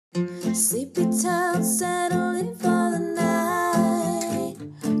Sleepy town settling for the night,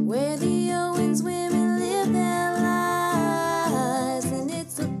 where the Owens women live their lives. And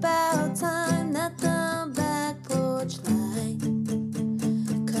it's about time that the back porch light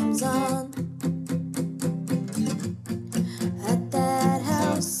comes on at that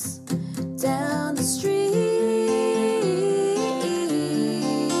house down the street,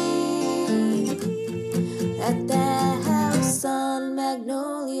 at that house on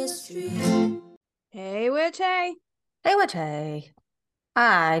Magnolia Street. Hey, witch, hey. Hey, witch, hey.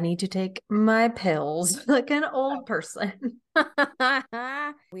 I need to take my pills like an old person.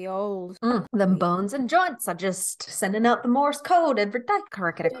 We old. Them bones and joints are just sending out the Morse code every day.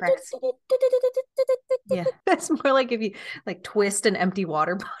 Correct. Yeah, that's more like if you like twist an empty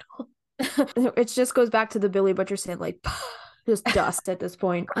water bottle. It just goes back to the Billy Butcher saying, like, just dust at this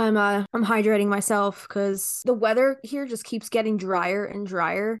point. I'm hydrating myself because the weather here just keeps getting drier and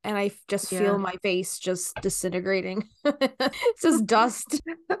drier, and I just feel my face just disintegrating. It's just dust.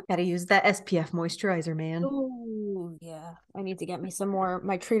 Gotta use that SPF moisturizer, man. Oh yeah, I need to get me some more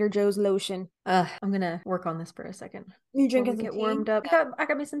my Trader Joe's lotion. I'm gonna work on this for a second. You drinking some get tea? warmed up? I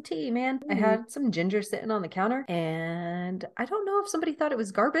got me some tea, man. I had some ginger sitting on the counter, and I don't know if somebody thought it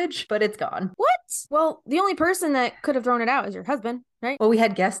was garbage, but it's gone. What? Well, the only person that could have thrown it out is your husband, right? Well, we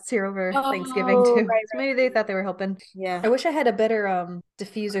had guests here over Thanksgiving too. Right. So maybe they thought they were helping. Yeah. I wish I had a better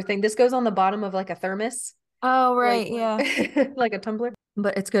diffuser thing. This goes on the bottom of like a thermos. Oh, right. Yeah. Like a tumbler.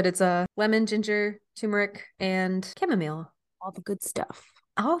 But it's good. It's a lemon, ginger, turmeric, and chamomile. All the good stuff.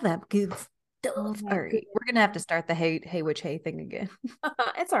 All that good stuff. All right. We're gonna have to start the hey witch hey thing again.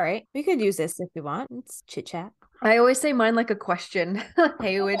 It's all right. We could use this if we want. It's chit chat. I always say mine like a question.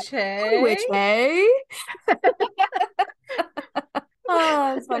 Hey witch hey. Hey witch hey.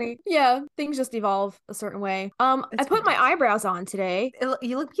 Oh, that's funny. Yeah, things just evolve a certain way. I put my eyebrows on today.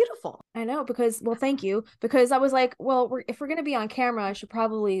 You look beautiful. I know well, thank you. Because I was like, well, if we're gonna be on camera, I should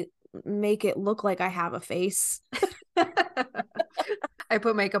probably make it look like I have a face. I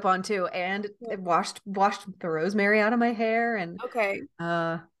put makeup on too, and washed the rosemary out of my hair, and okay.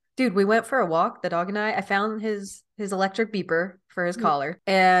 Dude, we went for a walk, the dog and I found his electric beeper for his collar,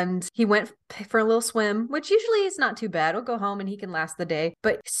 and he went for a little swim, which usually is not too bad. We'll go home and he can last the day,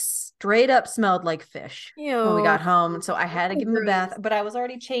 but straight up smelled like fish when we got home. So I had to give him a bath, but I was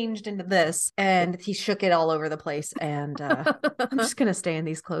already changed into this, and he shook it all over the place, and I'm just gonna stay in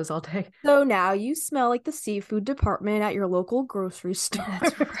these clothes all day. So now you smell like the seafood department at your local grocery store.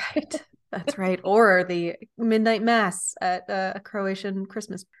 That's right. That's right. Or the midnight mass at a Croatian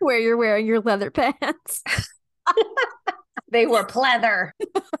Christmas. Where you're wearing your leather pants. They were pleather.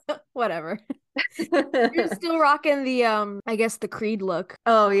 Whatever. You're still rocking the I guess the Creed look.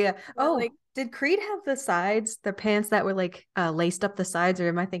 Oh yeah. Oh, did Creed have the sides, the pants that were like laced up the sides, or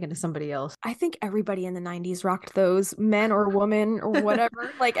am I thinking of somebody else? I think everybody in the 90s rocked those, men or women or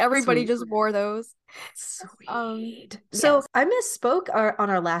whatever. Like everybody just wore those. Sweet. So yes. I misspoke on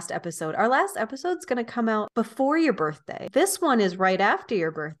our last episode. Our last episode's going to come out before your birthday. This one is right after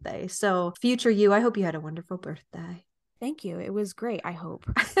your birthday. So future you, I hope you had a wonderful birthday. Thank you. It was great, I hope.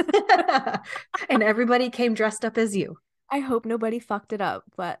 And everybody came dressed up as you. I hope nobody fucked it up,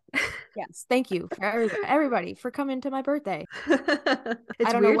 but yes, thank you for everybody for coming to my birthday.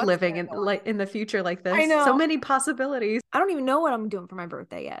 It's weird living in the future like this. I know. So many possibilities. I don't even know what I'm doing for my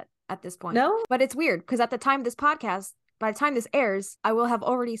birthday yet at this point. No? But it's weird because at the time by the time this airs, I will have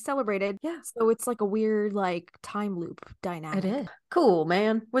already celebrated. Yeah. So it's like a weird like time loop dynamic. It is. Cool,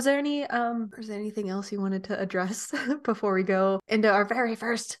 man. Was there anything else you wanted to address before we go into our very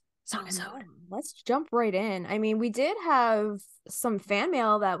first SONG-i-SODE? Let's jump right in. I mean, we did have some fan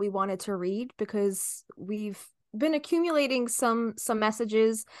mail that we wanted to read because we've been accumulating some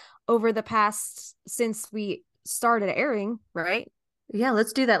messages over the past since we started airing, right? Yeah,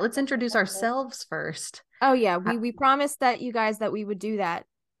 let's do that. Let's introduce ourselves first. Oh yeah, we promised that you guys that we would do that.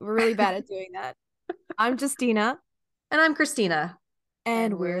 We're really bad at doing that. I'm Justina. And I'm Christina.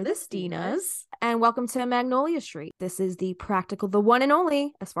 And we're the Stinas. And welcome to Magnolia Street. This is the one and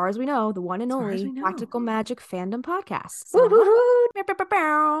only, as far as we know, the one and only Practical Magic Fandom Podcast. You're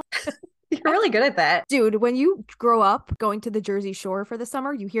really good at that. Dude, when you grow up going to the Jersey Shore for the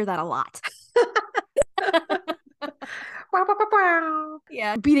summer, you hear that a lot.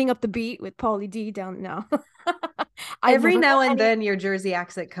 Yeah, beating up the beat with Pauly D down now. Every now and then your Jersey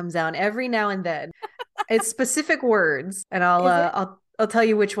accent comes out. Every now and then. It's specific words, and I'll tell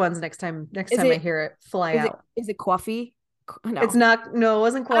you which ones next time I hear it fly out. Is it coffee? No. It's not. No, it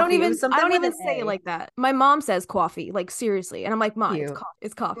wasn't coffee. It was I something don't with even an say it A. like that. My mom says coffee, like seriously. And I'm like, Ma, it's Cute. coffee.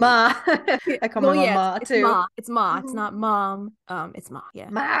 It's coffee. Ma. Yeah. I call my Well, mom yeah, Ma it's too. Ma. It's Ma. It's Mhm. not mom. It's Ma. Yeah.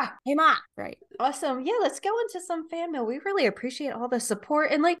 Ma. Hey Ma. Right. Awesome. Yeah, let's go into some fan mail. We really appreciate all the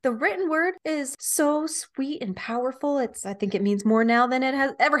support. And like the written word is so sweet and powerful. I think it means more now than it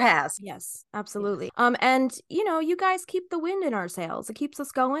has ever has. Yes, absolutely. And you guys keep the wind in our sails. It keeps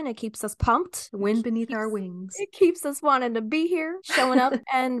us going. It keeps us pumped. The wind beneath our wings. It keeps us wanting to be here, showing up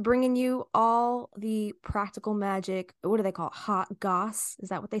and bringing you all the practical magic. What do they call it? Hot goss? Is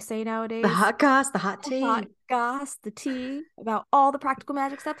that what they say nowadays? The hot goss, the hot tea. Hot goss, the tea about all the practical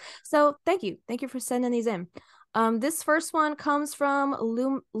magic stuff. So thank you. Thank you for sending these in. This first one comes from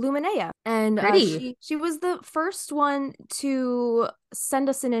Luminea, and she was the first one to send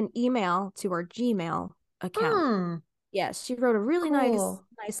us in an email to our Gmail account. Yes, she wrote a really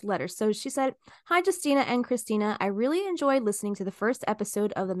nice letter. So she said, "Hi, Justina and Christina. I really enjoyed listening to the first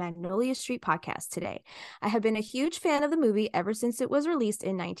episode of the Magnolia Street podcast today. I have been a huge fan of the movie ever since it was released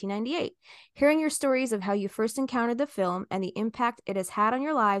in 1998. Hearing your stories of how you first encountered the film and the impact it has had on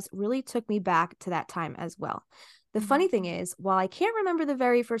your lives really took me back to that time as well. The funny thing is, while I can't remember the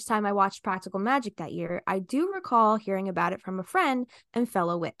very first time I watched Practical Magic that year, I do recall hearing about it from a friend and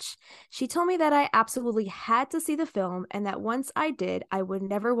fellow witch. She told me that I absolutely had to see the film and that once I did, I would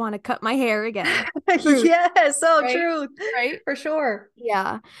never want to cut my hair again." Yes, so right? true. Right? For sure.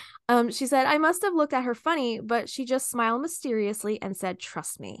 Yeah. She said, "I must have looked at her funny, but she just smiled mysteriously and said,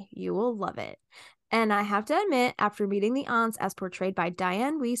 'Trust me, you will love it.' And I have to admit, after meeting the aunts as portrayed by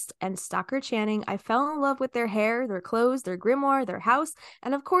Diane Wiest and Stockard Channing, I fell in love with their hair, their clothes, their grimoire, their house,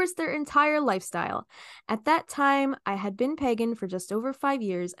 and of course, their entire lifestyle. At that time, I had been pagan for just over 5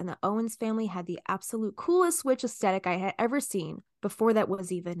 years, and the Owens family had the absolute coolest witch aesthetic I had ever seen. Before that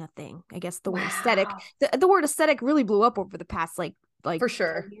was even a thing. I guess the word aesthetic, the word aesthetic really blew up over the past like for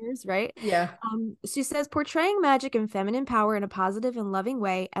sure 10 years, right? Yeah. She says portraying magic and feminine power in a positive and loving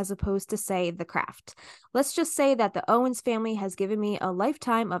way as opposed to, say, the craft. Let's just say that the Owens family has given me a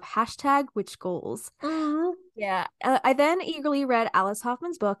lifetime of #witch goals." Yeah. I then eagerly read Alice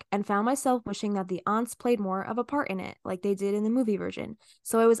Hoffman's book and found myself wishing that the aunts played more of a part in it, like they did in the movie version.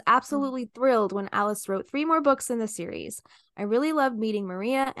 So I was absolutely thrilled when Alice wrote 3 more books in the series. I really loved meeting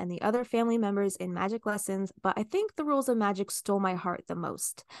Maria and the other family members in magic lessons, but I think the rules of magic stole my heart the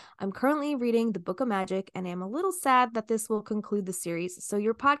most. I'm currently reading the Book of Magic and am a little sad that this will conclude the series. So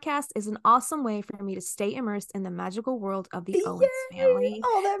your podcast is an awesome way for me to stay immersed in the magical world of the Owens family.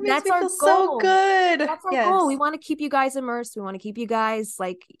 Oh, that makes That's me our feel goal. so good. That's our goal. We want to keep you guys immersed. We want to keep you guys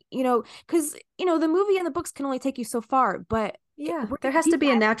because the movie and the books can only take you so far, but there has to be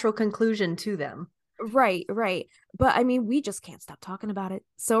a natural conclusion to them. Right. But I mean, we just can't stop talking about it.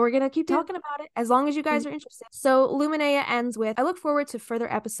 So we're going to keep talking about it as long as you guys are interested. So Luminea ends with, "I look forward to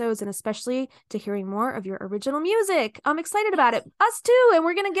further episodes and especially to hearing more of your original music. I'm excited about it. Us too. And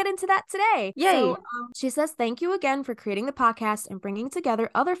we're going to get into that today." Yay. So she says, "Thank you again for creating the podcast and bringing together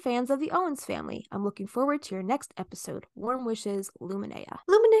other fans of the Owens family. I'm looking forward to your next episode. Warm wishes, Luminea."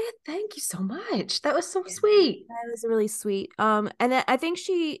 Luminea, thank you so much. That was so sweet. That was really sweet. And then I think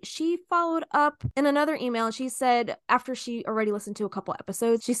she followed up in another email. She said, after she already listened to a couple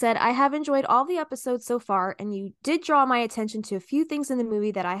episodes, she said, "I have enjoyed all the episodes so far, and you did draw my attention to a few things in the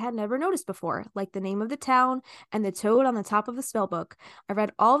movie that I had never noticed before, like the name of the town and the toad on the top of the spell book. I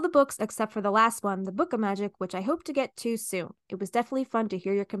read all of the books except for the last one, the Book of Magic, which I hope to get to soon. It was definitely fun to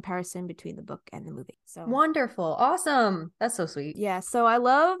hear your comparison between the book and the movie." So wonderful. Awesome. That's so sweet. Yeah. So I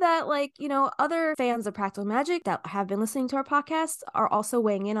love that, other fans of Practical Magic that have been listening to our podcast are also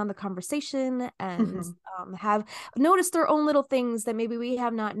weighing in on the conversation and have noticed their own little things that maybe we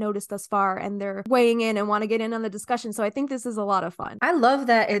have not noticed thus far, and they're weighing in and want to get in on the discussion. So I think this is a lot of fun. I love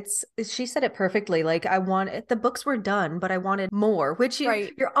that she said it perfectly. Like, the books were done, but I wanted more, which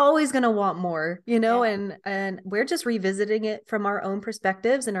you're always going to want more, and we're just revisiting it from our own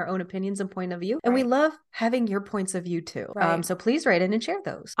perspectives and our own opinions and point of view. And we love having your points of view too. So please write in and share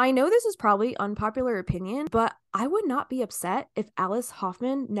those. I know this is probably unpopular opinion, but I would not be upset if Alice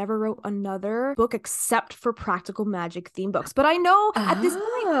Hoffman never wrote another book except for Practical Magic theme books. But I know at this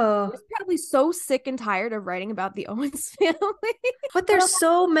point, she's probably so sick and tired of writing about the Owens family. But there's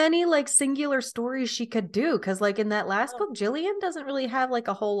so many singular stories she could do. Because in that last book, Jillian doesn't really have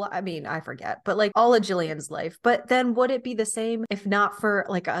a whole lot. I mean, I forget, but all of Jillian's life. But then would it be the same if not for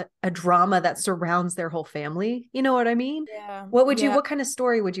a drama that surrounds their whole family? You know what I mean? Yeah. What kind of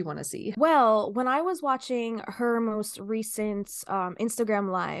story would you want to see? Well, when I was watching her most recent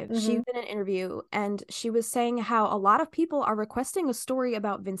Instagram live, she did an interview and she was saying how a lot of people are requesting a story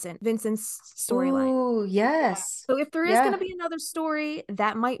about Vincent's storyline. Ooh, yes. So if there is going to be another story,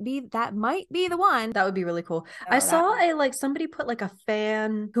 that might be the one. That would be really cool. So I saw somebody put like a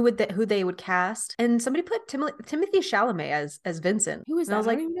fan who they would cast, and somebody put Timothy Chalamet as Vincent. Who is and that? I was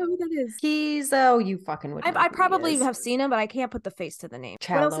I like, don't even know who that is. He's you fucking would. I probably have seen him, but I can't put the face to the name.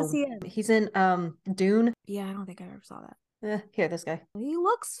 What else is he in? He's in Dune. Yeah, I don't think I ever saw that. Here, this guy. He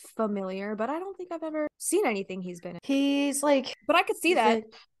looks familiar, but I don't think I've ever seen anything he's been in. He's like, but I could see that.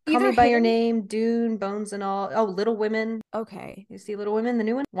 Call Me by Your Name, Dune, Bones and All. Oh, Little Women. Okay. You see Little Women, the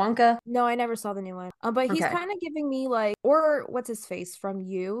new one? Wonka. No, I never saw the new one. But he's kind of giving me like, or what's his face from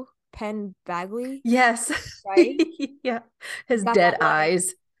You? Penn Bagley. Yes. Right? Yeah. His dead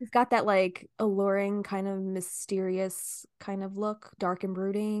eyes. He's got that like alluring kind of mysterious kind of look, dark and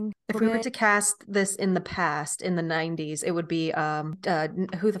brooding. If we were to cast this in the past, in the 90s, it would be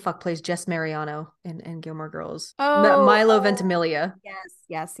who the fuck plays Jess Mariano in Gilmore Girls? Milo Ventimiglia.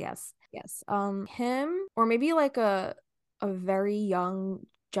 Yes. Him, or maybe like a very young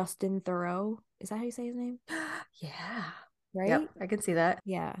Justin Theroux. Is that how you say his name? Yeah. Right? Yep, I can see that.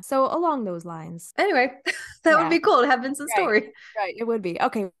 Yeah. So along those lines. Anyway, that would be cool to have Vincent's story. Right, it would be.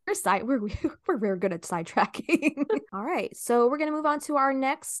 Okay, we're very good at sidetracking. All right, so we're gonna move on to our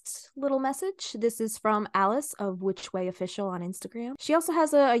next little message. This is from Alice of Which Way Official on Instagram. She also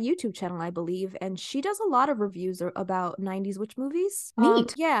has a YouTube channel, I believe, and she does a lot of reviews about 90s witch movies.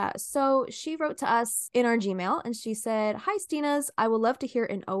 Neat. Yeah, so she wrote to us in our Gmail and she said, "Hi Stinas, I would love to hear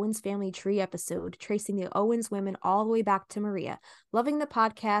an Owens family tree episode tracing the Owens women all the way back to Maria. Loving the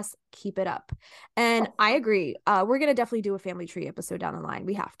podcast. Keep it up." And I agree. We're gonna definitely do a family tree episode down the line.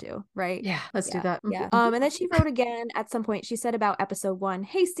 We have to, right? Yeah, let's do that. Yeah. And then she wrote again at some point. She said about episode 1,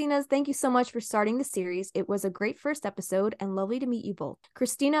 "Hey Stinas, thank you so much for starting the series. It was a great first episode and lovely to meet you both.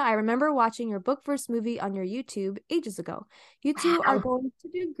 Christina, I remember watching your book verse movie on your YouTube ages ago. You two are going to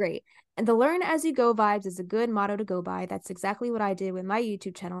do great. And the learn as you go vibes is a good motto to go by. That's exactly what I did with my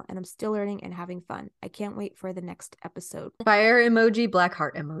YouTube channel, and I'm still learning and having fun. I can't wait for the next episode." Fire emoji, black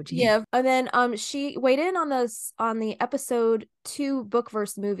heart emoji. Yeah. And then she weighed in on the episode 2 book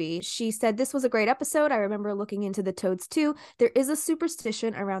verse movie. She said, "This was a great episode. I remember looking into the toads too. There is a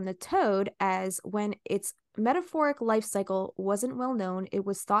superstition around the toad, as when its metaphoric life cycle wasn't well known, it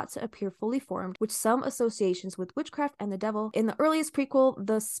was thought to appear fully formed, with some associations with witchcraft and the devil. In the earliest prequel,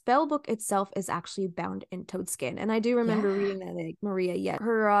 the spell book itself is actually bound in toad skin." And I do remember reading that, like, Maria,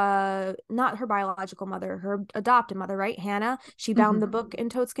 her not her biological mother, her adopted mother, right? Hannah, she bound the book in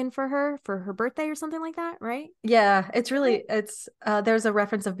toad skin for her birthday or something like that, right? Yeah, it's really, there's a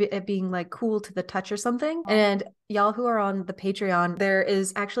reference of it being like cool to the touch or something. And y'all who are on the Patreon, there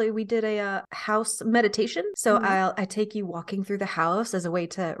is actually, we did a house meditation. So I take you walking through the house as a way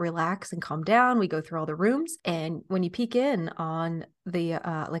to relax and calm down. We go through all the rooms, and when you peek in on the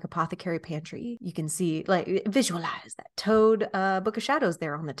like apothecary pantry, you can see, like, visualize that toad book of shadows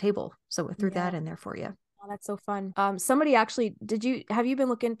there on the table. So we threw that in there for you. Oh, that's so fun. Somebody actually, have you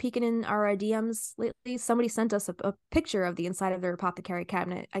been peeking in our DMs lately? Somebody sent us a picture of the inside of their apothecary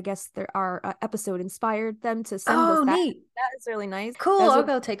cabinet. I guess our episode inspired them to send us that. Neat. That is really nice. Cool. I'll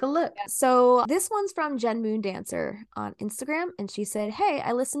go take a look. Yeah, so this one's from Jen Moon Dancer on Instagram, and she said, "Hey,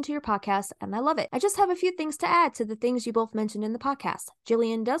 I listened to your podcast and I love it. I just have a few things to add to the things you both mentioned in the podcast.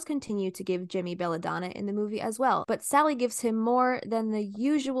 Jillian does continue to give Jimmy belladonna in the movie as well, but Sally gives him more than the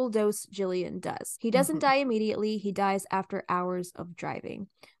usual dose Jillian does. He doesn't die immediately. He dies after hours of driving."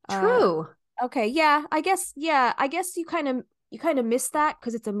 True. Okay. Yeah. I guess you kind of miss that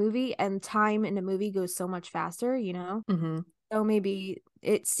because it's a movie and time in a movie goes so much faster, you know? So maybe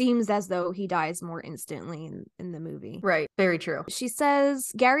it seems as though he dies more instantly in the movie. Right. Very true. She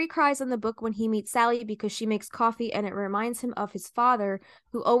says, "Gary cries in the book when he meets Sally because she makes coffee and it reminds him of his father,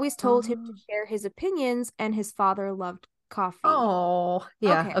 who always told him to share his opinions, and his father loved coffee." Oh,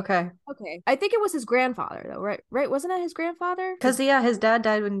 yeah. Okay. I think it was his grandfather though, right? Wasn't it his grandfather? Because his dad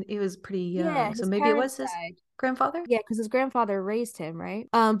died when he was pretty young. Yeah, so maybe it was his grandfather. Yeah, because his grandfather raised him, right?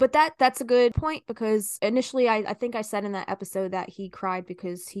 But that's a good point, because initially I think I said in that episode that he cried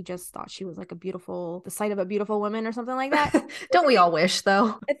because he just thought she was like the sight of a beautiful woman or something like that. Don't we all wish,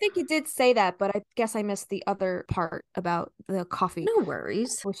 though? I think he did say that, but I guess I missed the other part about the coffee. No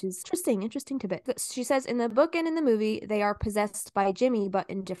worries. Which is interesting tidbit. She says, "In the book and in the movie, they are possessed by Jimmy, but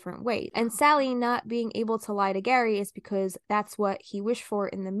in different ways. And Sally not being able to lie to Gary is because that's what he wished for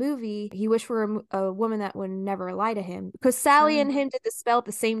in the movie. He wished for a woman that would never lie to him. Because Sally and him did the spell at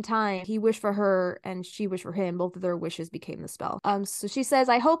the same time. He wished for her and she wished for him. Both of their wishes became the spell. So she says,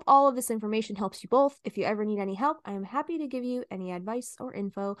 I hope all of this information helps you both. If you ever need any help, I am happy to give you any advice or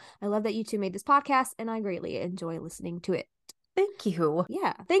info. I love that you two made this podcast and I greatly enjoy listening to it. Thank you.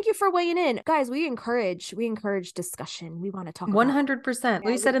 Yeah. Thank you for weighing in. Guys, we encourage discussion. We want to talk 100%.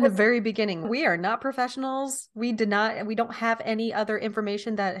 We said in the very beginning, we are not professionals. We don't have any other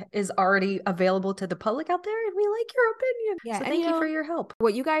information that is already available to the public out there, and we like your opinion. Yeah. So thank you for your help.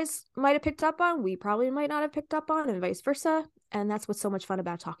 What you guys might have picked up on, we probably might not have picked up on, and vice versa. And that's what's so much fun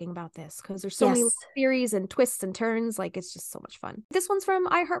about talking about this, because there's so many theories and twists and turns. Like, it's just so much fun. This one's from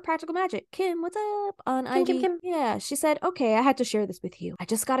I Heart Practical Magic. Kim, what's up? On IG. Kim. Yeah, she said, okay, I had to share this with you. I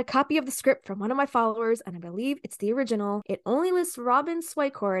just got a copy of the script from one of my followers, and I believe it's the original. It only lists Robin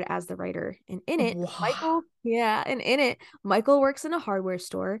Swicord as the writer. And in it, Michael works in a hardware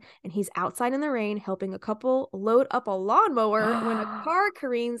store, and he's outside in the rain helping a couple load up a lawnmower when a car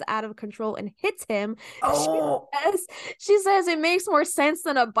careens out of control and hits him. She says it makes more sense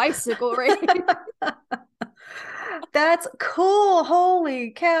than a bicycle race. That's cool.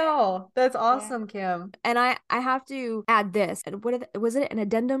 Holy cow. That's awesome, Kim. And I have to add this. Was it an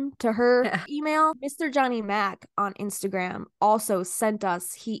addendum to her email? Mr. Johnny Mac on Instagram also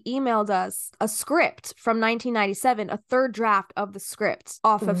he emailed us a script from 1997, a third draft of the script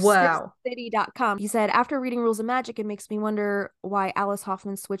off of scriptcity.com. He said, after reading Rules of Magic, it makes me wonder why Alice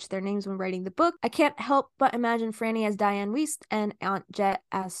Hoffman switched their names when writing the book. I can't help but imagine Franny as Diane Wiest and Aunt Jet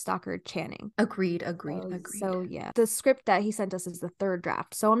as Stockard Channing. Agreed. So yeah, the script that he sent us is the third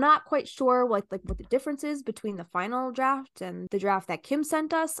draft. So I'm not quite sure what the differences between the final draft and the draft that Kim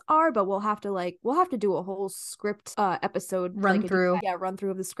sent us are, but we'll have to do a whole script episode run through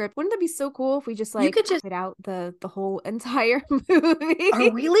of the script. Wouldn't that be so cool if we just fit out the whole entire movie? Are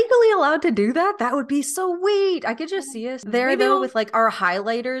we legally allowed to do that? That would be so sweet. I could just see us there with like our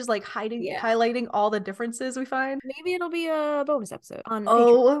highlighters, like highlighting all the differences we find. Maybe it'll be a bonus episode on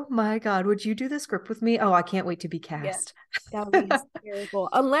Patreon. My God, would you do the script with me? Oh, I can't wait to be cast. That would be hysterical.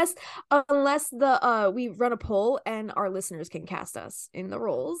 Unless we run a poll and our listeners can cast us in the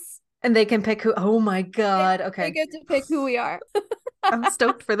roles. And they can pick who. Oh my God. Okay. They get to pick who we are. I'm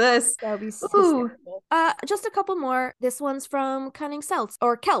stoked for this. That would be so hysterical. Just a couple more. This one's from Cunning Celts.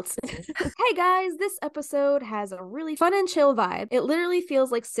 Hey guys, this episode has a really fun and chill vibe. It literally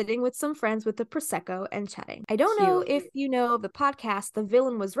feels like sitting with some friends with a Prosecco and chatting. I don't know if you know the podcast The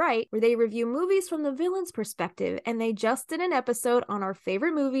Villain Was Right, where they review movies from the villain's perspective, and they just did an episode on our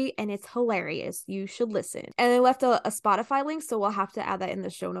favorite movie, and it's hilarious. You should listen. And they left a Spotify link, so we'll have to add that in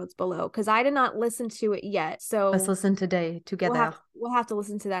the show notes below, because I did not listen to it yet. So let's listen today together. We'll have to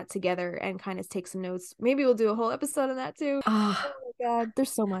listen to that together and kind of take some notes. Maybe we'll do a whole episode on that too. Oh my God,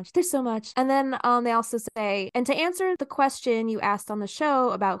 there's so much. And then they also say, and to answer the question you asked on the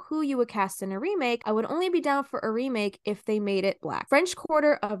show about who you would cast in a remake, I would only be down for a remake if they made it Black. French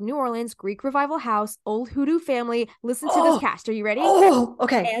Quarter of New Orleans, Greek Revival House, Old Hoodoo Family. Listen to this cast. Are you ready? Oh,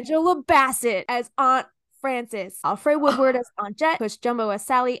 okay. Angela Bassett as Aunt Frances, Alfred Woodward as Aunt Jet, Push Jumbo as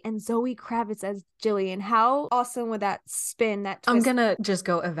Sally, and Zoe Kravitz as Jillian. How awesome would that spin, that twist? I'm gonna just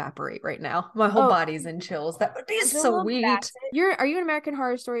go evaporate right now. My whole body's in chills. That would be so sweet. Are you an American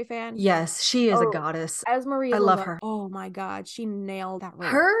Horror Story fan? Yes, she is a goddess. As Maria, I love her. Oh my God, she nailed that role.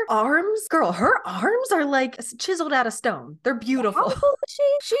 Her arms are like chiseled out of stone. They're beautiful. How cool is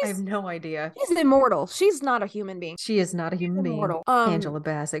she? I have no idea. She's immortal. She's not a human being. She is not a human being. Angela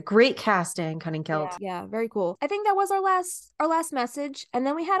Bassett. Great casting, Cunning Celt. Yeah, very cool. I think that was our last message, and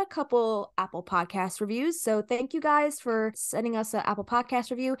then we had a couple Apple Podcast reviews. So thank you guys for sending us an Apple Podcast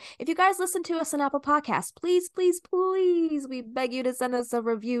review. If you guys listen to us on Apple Podcasts, please, we beg you to send us a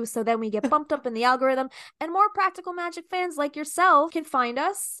review so then we get bumped up in the algorithm, and more Practical Magic fans like yourself can find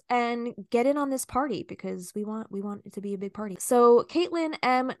us and get in on this party, because we want it to be a big party. So Caitlin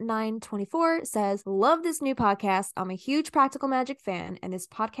M924 says, love this new podcast. I'm a huge Practical Magic fan, and this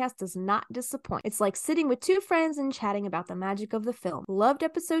podcast does not disappoint. It's like sitting with two friends and chatting about the magic of the film. Loved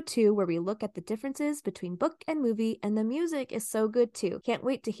episode 2, where we look at the differences between book and movie, and the music is so good too. Can't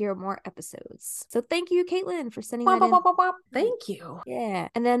wait to hear more episodes. So thank you, Caitlin, for sending that in. Thank you. Yeah.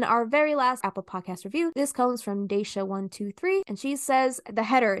 And then our very last Apple Podcast review. This comes from Daisha123, and she says, the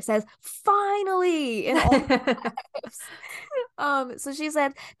header says, finally, in all caps. So she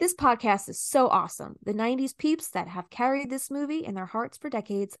said, this podcast is so awesome. The 90s peeps that have carried this movie in their hearts for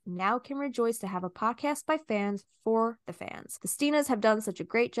decades now can rejoice to have a podcast by fans for the fans. The Stinas have done such a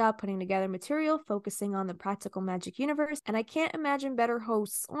great job putting together material focusing on the practical magic universe, and I can't imagine better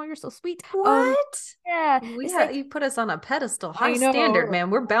hosts. Oh, you're so sweet. What? Yeah. You put us on a pedestal, high I know. standard, man.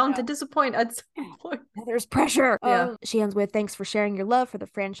 We're bound to disappoint at some point. There's pressure. Yeah. She ends with, thanks for sharing your love for the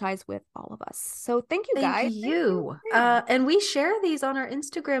franchise with all of us. So thank you, guys. Thank you. And we share these on our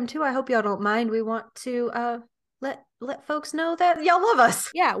Instagram too. I hope y'all don't mind. We want to let folks know that y'all love us.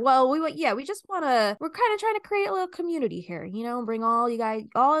 Yeah, well, we just want to, we're kind of trying to create a little community here, you know, bring all you guys,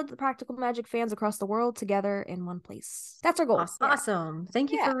 all the practical magic fans across the world together in one place. That's our goal. Awesome.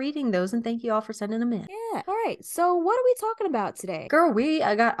 Thank you for reading those, and thank you all for sending them in. Yeah. All right. So what are we talking about today? Girl,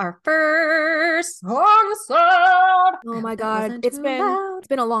 I got our first song. Oh my God. It's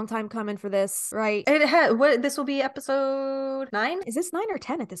been a long time coming for this, right? It had this will be episode 9. Is this 9 or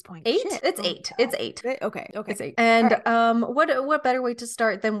 10 at this point? 8? Shit. It's 8. It's 8. Okay. It's 8. And what better way to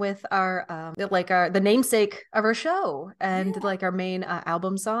start than with our the namesake of our show and like our main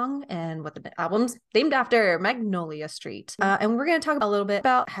album song, and what the album's named after, Magnolia Street. And we're going to talk a little bit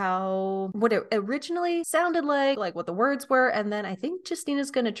about what it originally sounded like what the words were, and then I think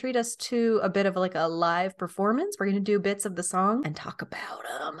Justina's going to treat us to a bit of like a live performance. We're going to do bits of the song and talk about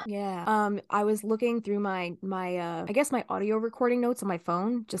them. Yeah. I was looking through my I guess my audio recording notes on my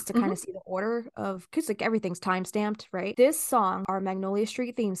phone just to kind of see the order of, because like everything's time stamped, right? This song, our Magnolia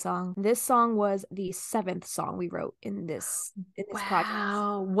Street theme song, this song was the 7th song we wrote in this project.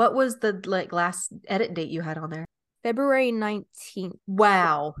 Wow. What was the last edit date you had on there? February 19th.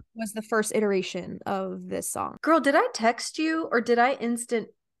 Wow. Was the first iteration of this song. Girl, did I text you or did I instant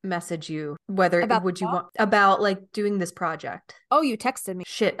message you about like doing this project? Oh, you texted me.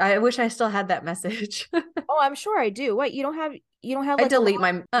 Shit, I wish I still had that message. Oh, I'm sure I do. What, you don't have like, I delete my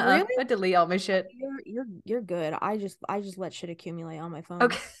really? I delete all my shit. You're good. I just let shit accumulate on my phone.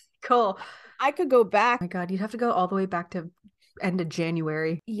 Okay, cool. I could go back. Oh my God, you'd have to go all the way back to end of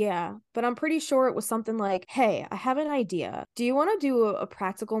January. Yeah, but I'm pretty sure it was something like, hey, I have an idea. Do you want to do a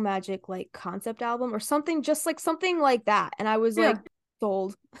practical magic like concept album or something, just like something like that? And I was like,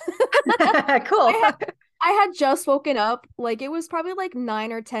 sold. Cool. I had just woken up. Like, it was probably like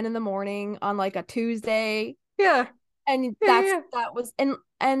 9 or 10 in the morning on like a Tuesday. Yeah. And that was,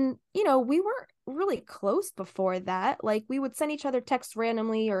 and you know, we weren't really close before that. Like, we would send each other texts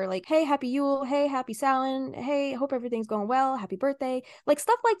randomly, or like, hey, happy Yule, hey, happy Samhain, hey, hope everything's going well, happy birthday, like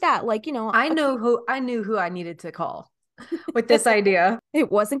stuff like that. Like, you know, I knew who I needed to call with this idea.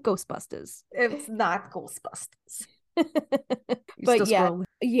 It wasn't Ghostbusters. It's not Ghostbusters. But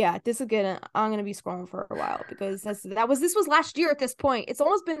yeah, this is I'm gonna be scrolling for a while, because this was last year at this point. It's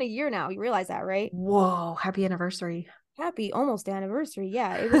almost been a year now. You realize that, right? Whoa, happy anniversary. Happy almost anniversary.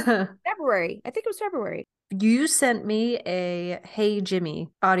 Yeah, it was February. I think it was February. You sent me a Hey Jimmy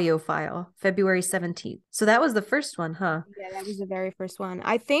audio file February 17th. So that was the first one, huh? Yeah, that was the very first one.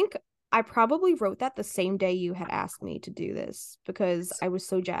 I think I probably wrote that the same day you had asked me to do this, because I was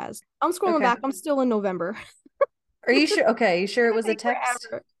so jazzed. I'm scrolling back. I'm still in November. Are you sure? Okay, you sure it was a text?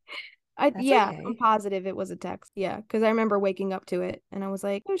 Okay. I'm positive it was a text. Yeah, because I remember waking up to it and I was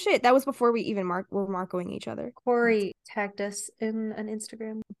like, oh shit, that was before we even were marcoing each other. Corey tagged us in an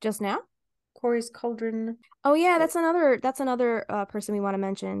Instagram just now. Corey's Cauldron. Oh yeah, that's another person we want to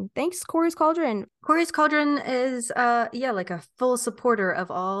mention. Thanks, Corey's Cauldron. Corey's Cauldron is like a full supporter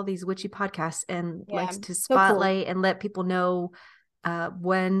of all these witchy podcasts, and likes to spotlight and let people know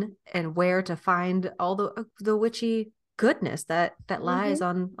when and where to find all the witchy goodness that lies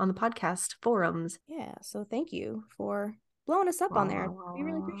on the podcast forums. Yeah, so thank you for blowing us up on there. We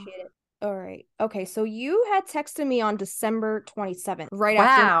really appreciate it. All right. Okay, so you had texted me on December 27th, right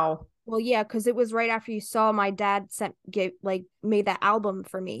after. Wow. Well, yeah, because it was right after you saw my dad made that album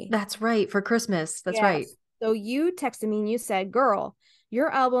for me. That's right, for Christmas. That's right. So you texted me and you said, girl, your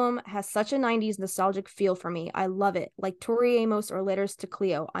album has such a 90s nostalgic feel for me. I love it. Like Tori Amos or Letters to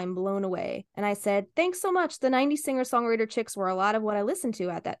Cleo. I'm blown away. And I said, thanks so much. The 90s singer-songwriter chicks were a lot of what I listened to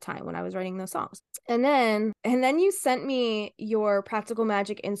at that time when I was writing those songs. And then you sent me your Practical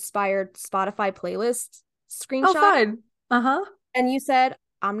Magic inspired Spotify playlist screenshot. Oh, fine. Uh-huh. And you said,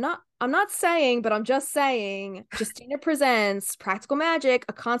 I'm not saying, but I'm just saying, Justina presents Practical Magic,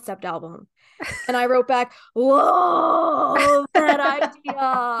 a concept album. And I wrote back, love that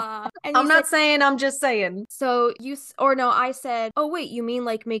idea. And I'm not saying, I'm just saying. So I said, oh, wait, you mean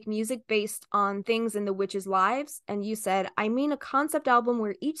like make music based on things in the witches' lives? And you said, I mean a concept album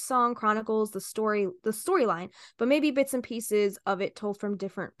where each song chronicles the storyline, but maybe bits and pieces of it told from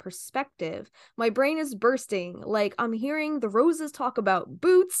different perspective. My brain is bursting. Like I'm hearing the roses talk about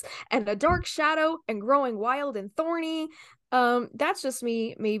boots and a dark shadow and growing wild and thorny. That's just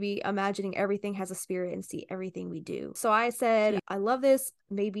me maybe imagining everything has a spirit and see everything we do. So I said, I love this.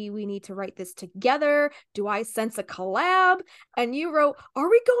 Maybe we need to write this together. Do I sense a collab? And you wrote, are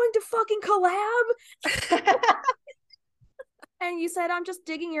we going to fucking collab? And you said, I'm just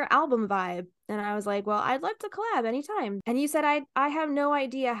digging your album vibe. And I was like, well, I'd like to collab anytime. And you said, I have no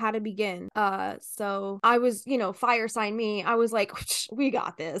idea how to begin. So I was, fire sign me. I was like, we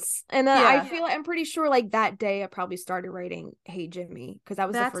got this. And then I'm pretty sure like that day I probably started writing Hey Jimmy, because that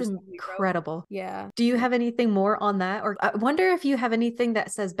was the first one we wrote. Incredible. Yeah. Do you have anything more on that? Or I wonder if you have anything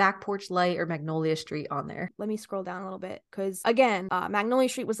that says Back Porch Light or Magnolia Street on there. Let me scroll down a little bit, because again, Magnolia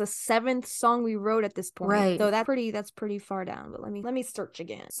Street was the 7th song we wrote at this point. Right. So that's pretty far down. But let me search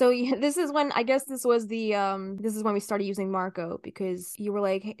again. So this is when I guess this was this is when we started using Marco, because you were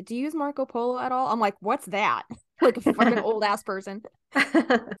like, hey, do you use Marco Polo at all? I'm like, what's that? Like a fucking old ass person.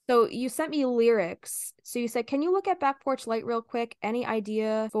 So you sent me lyrics. So you said, can you look at Back Porch Light real quick? Any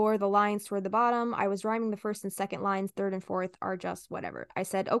idea for the lines toward the bottom? I was rhyming the first and second lines, third and fourth are just whatever. I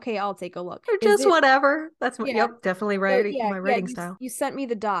said, okay, I'll take a look. Or just whatever. That's what, yep, definitely right. So, my writing style. You sent me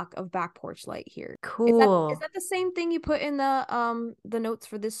the doc of Back Porch Light here. Cool. Is that the same thing you put in the notes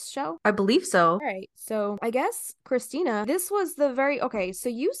for this show? I believe so. All right. So I guess, Christina, this was okay. So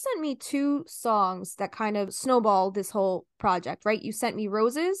you sent me 2 songs that kind of snowballed this whole project, right? You sent me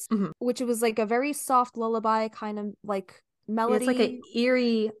Roses, which was like a very soft lullaby kind of like melody. It's like an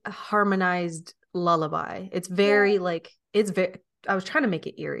eerie harmonized lullaby. It's very I was trying to make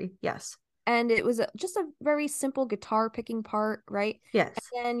it eerie. Yes. And it was just a very simple guitar picking part, right? Yes.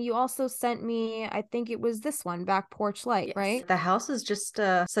 And then you also sent me, I think it was this one, Back Porch Light, yes. Right? The house is just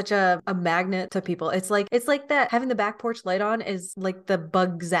such a magnet to people. It's like that having the back porch light on is like the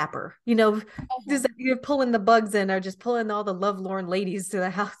bug zapper. Just you're pulling the bugs in or just pulling all the lovelorn ladies to the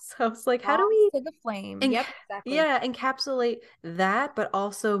house. So it's like, how do we to the flame? Yep, exactly. Yeah, encapsulate that, but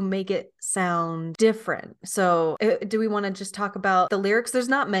also make it sound different. So do we want to just talk about the lyrics? There's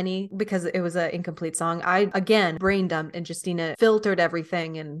not many because it was an incomplete song. I, again, brain dumped and Justina filtered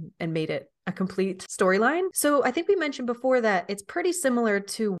everything and made it a complete storyline. So I think we mentioned before that it's pretty similar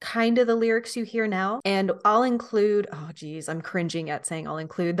to kind of the lyrics you hear now. And I'll include, I'm cringing at saying I'll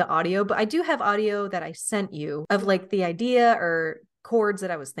include the audio, but I do have audio that I sent you of like the idea or chords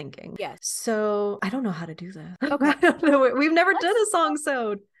that I was thinking. Yes. So I don't know how to do that. Okay. I don't know. We've never done a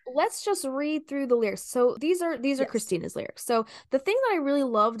song-sode. Let's just read through the lyrics. So these are yes. Christina's lyrics. So the thing that I really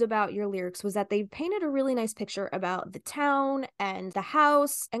loved about your lyrics was that they painted a really nice picture about the town and the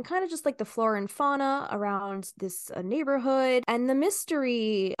house and kind of just like the flora and fauna around this neighborhood and the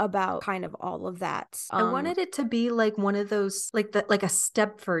mystery about kind of all of that. I wanted it to be like one of those, like a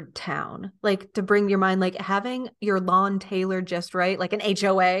Stepford town, like to bring your mind, like having your lawn tailored just right, like an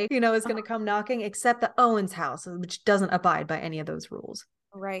HOA, is going to come knocking, except the Owens house, which doesn't abide by any of those rules.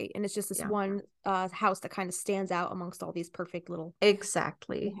 Right. And it's just this one house that kind of stands out amongst all these perfect little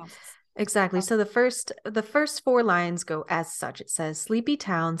Exactly. houses. Exactly. So the first 4 lines go as such. It says, sleepy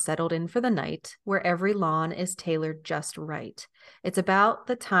town settled in for the night, where every lawn is tailored just right. It's about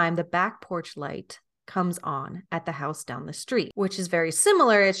the time the back porch light comes on at the house down the street, which is very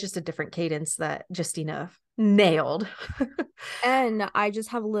similar. It's just a different cadence that Justina nailed. And I just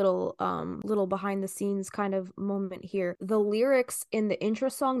have a little behind the scenes kind of moment here. The lyrics in the intro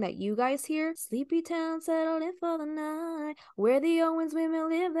song that you guys hear, sleepy town settled in for the night, where the Owens women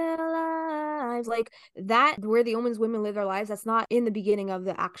live their lives, like that, where the Owens women live their lives, that's not in the beginning of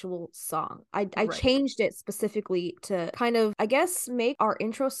the actual song. I right. changed it specifically to kind of, I guess, make our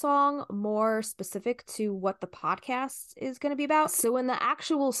intro song more specific to what the podcast is going to be about. So in the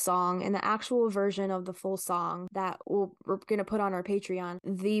actual song, in the actual version of the full song that we're going to put on our Patreon,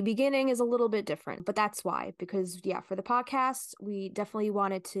 the beginning is a little bit different, but that's why, because for the podcast we definitely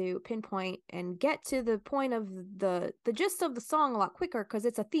wanted to pinpoint and get to the point of the gist of the song a lot quicker, because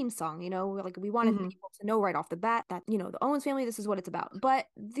it's a theme song, like we wanted people to know right off the bat that, you know, the Owens family, this is what it's about. But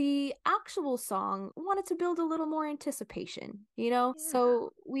the actual song wanted to build a little more anticipation, you know? Yeah.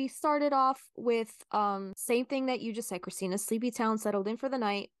 So we started off with same thing that you just said, Christina's sleepy town settled in for the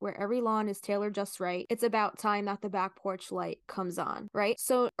night, where every lawn is tailored just right. It's about time that the back porch light comes on, right?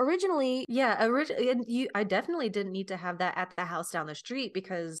 So originally, I definitely didn't need to have that at the house down the street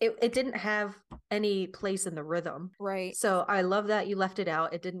because it didn't have any place in the rhythm. right. So I love that you left it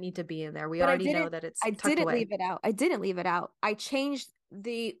out. It didn't need to be in there. We But already know that it's I tucked didn't away. leave it out. I didn't leave it out. I changed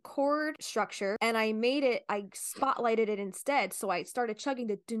the chord structure and I spotlighted it instead. So I started chugging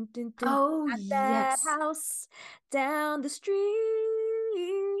the dun dun dun Oh, at yes. that house down the street.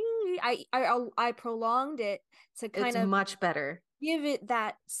 I prolonged it to kind It's of much better. give it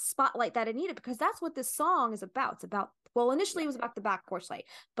that spotlight that it needed, because that's what this song is about. It's about, well, initially it was about the back porch light,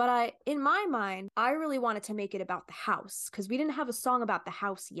 but in my mind, I really wanted to make it about the house because we didn't have a song about the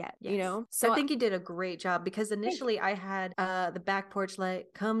house yet, Yes. you know? So I think you did a great job because initially I had the back porch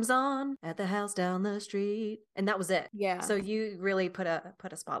light comes on at the house down the street, and that was it. yeah. So you really put a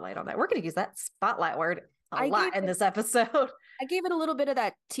spotlight on that. We're going to use that spotlight word I lot in this episode. I gave it a little bit of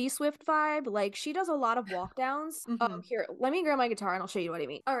that T-Swift vibe. Like, she does a lot of walk downs. Here, let me grab my guitar and I'll show you what I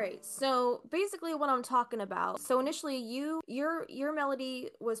mean. All right, so basically what I'm talking about. So initially, your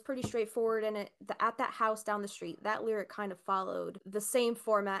melody was pretty straightforward, and at that house down the street, that lyric kind of followed the same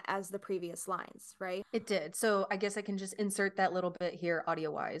format as the previous lines, right? It did. So I guess I can just insert that little bit here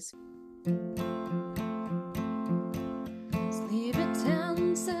audio-wise. Sleepy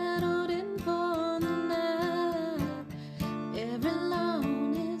town settled in for the night. Every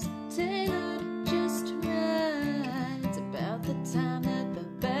lawn is tailored just right. It's about the time that the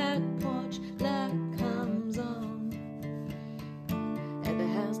back porch light comes on at the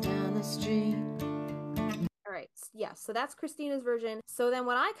house down the street. All right, yeah, so that's Christina's version. So then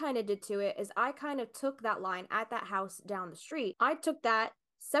what I kind of did to it is I kind of took that line at that house down the street. I took that,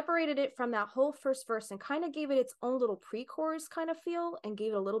 separated it from that whole first verse, and kind of gave it its own little pre-chorus kind of feel and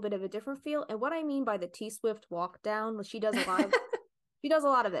gave it a little bit of a different feel. And what I mean by the T-Swift walk down, she does a lot of she does a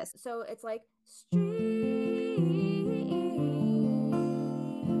lot of this. So it's like street.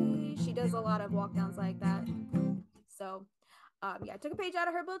 She does a lot of walk downs like that. So yeah, I took a page out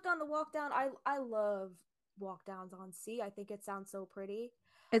of her book on the walk down. I love walk downs on C. I think it sounds so pretty.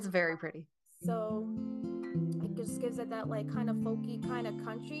 It's very pretty. So it just gives it that like kind of folky, kind of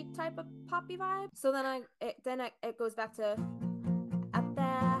country type of poppy vibe. So then it goes back to at the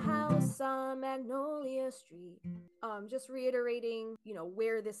house on Magnolia Street. Just reiterating, you know,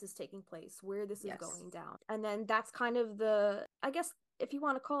 where this is taking place, where this is going down. And then that's kind of the, I guess, if you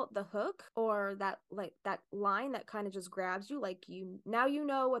want to call it the hook, or that like that line that kind of just grabs you, like now you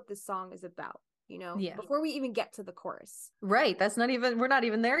know what this song is about. You know, before we even get to the chorus. Right. We're not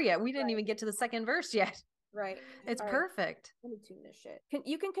even there yet. We didn't even get to the second verse yet. Right. It's perfect. Let me tune this shit.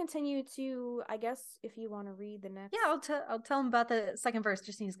 You can continue to, I guess, if you want to read the next. Yeah, I'll tell him about the second verse.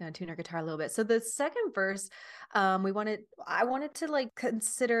 Justine's going to tune her guitar a little bit. So the second verse, I wanted to like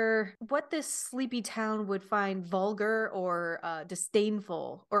consider what this sleepy town would find vulgar or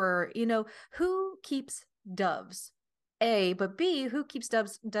disdainful, or, you know, who keeps doves? A, but B, who keeps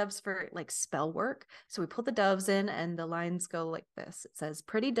doves for like spell work? So we pull the doves in and the lines go like this. It says,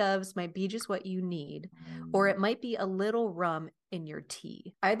 pretty doves might be just what you need, or it might be a little rum in your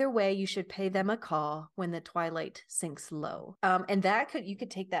tea. Either way, you should pay them a call when the twilight sinks low. And you could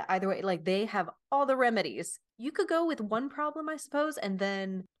take that either way. Like, they have all the remedies. You could go with one problem, I suppose, and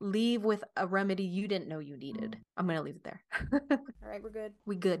then leave with a remedy you didn't know you needed. I'm going to leave it there. All right, we're good.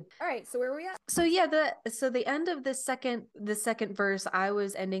 We good. All right, so where are we at? So yeah, the end of the second verse, I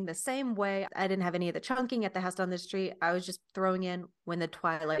was ending the same way. I didn't have any of the chunking at the house down the street. I was just throwing in when the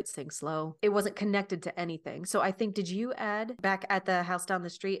twilight sinks low. It wasn't connected to anything. So I think, did you add back at the house down the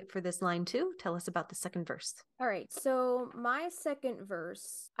street for this line too? Tell us about the second verse. All right, so my second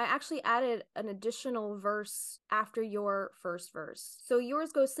verse, I actually added an additional verse after your first verse. So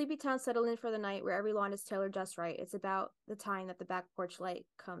yours goes, sleepy town settled in for the night, where every lawn is tailored just right. It's about the time that the back porch light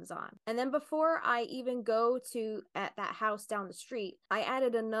comes on. And then before I even go to at that house down the street, I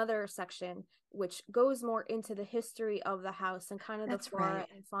added another section which goes more into the history of the house and kind of the flora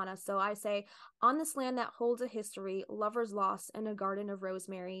and fauna. So I say, on this land that holds a history, lovers lost in a garden of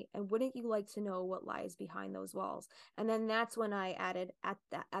rosemary, and wouldn't you like to know what lies behind those walls? And then that's when I added at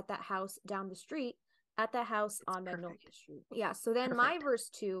that house down the street, at that house on Magnolia Street. Yeah, so then my verse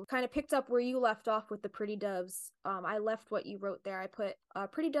 2 kind of picked up where you left off with the pretty doves. I left what you wrote there. I put,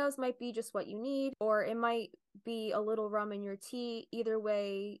 pretty doves might be just what you need, or it might be a little rum in your tea. Either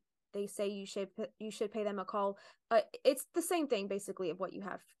way, they say you should pay them a call. It's the same thing basically of what you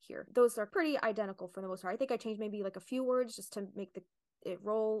have here. Those are pretty identical for the most part. I think I changed maybe like a few words just to make it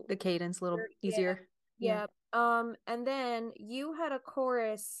roll the cadence a little easier. Yeah. And then you had a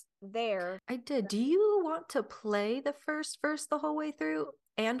chorus there. I did. Do you want to play the first verse the whole way through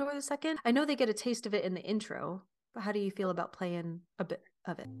and or the second? I know they get a taste of it in the intro, but how do you feel about playing a bit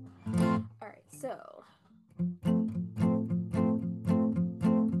of it? All right, so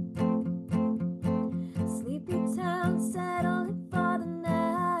sleepy town settling for the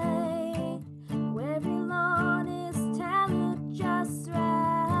night, where every lawn is tailored just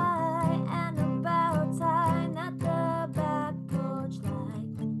right, and about time that the back porch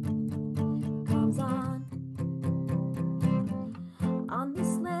light comes on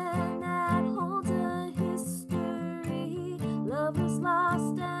this land that holds a history. Love was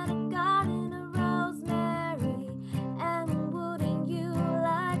lost and a garden of rosemary. And wouldn't you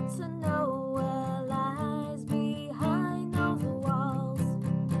like to know what lies behind those walls?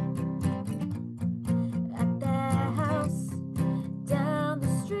 At that house down the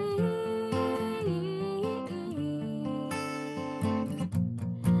street,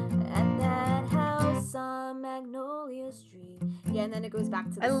 at that house on Magnolia Street. Yeah, and then it goes back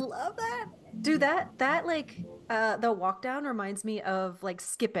to I love that. Dude, that like the walk down reminds me of like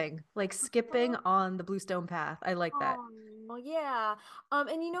skipping on the Bluestone Path. I like that. Oh, yeah.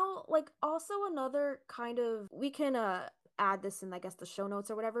 And you know, like also another kind of we can add this in I guess the show notes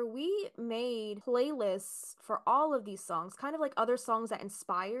or whatever. We made playlists for all of these songs, kind of like other songs that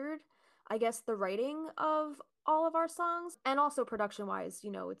inspired, I guess, the writing of all of our songs. And also production wise,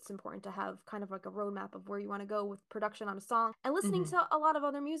 you know, it's important to have kind of like a roadmap of where you want to go with production on a song. And listening to a lot of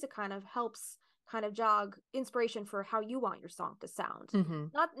other music kind of helps kind of jog inspiration for how you want your song to sound.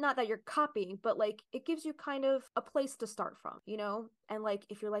 Not that you're copying, but like it gives you kind of a place to start from, you know? And like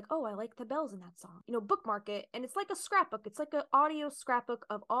if you're like, oh, I like the bells in that song, you know, bookmark it. And it's like a scrapbook. It's like an audio scrapbook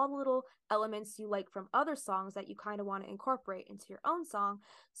of all the little elements you like from other songs that you kind of want to incorporate into your own song.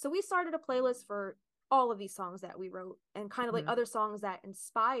 So we started a playlist for all of these songs that we wrote and kind of like other songs that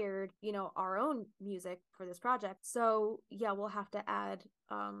inspired, you know, our own music for this project. So yeah, we'll have to add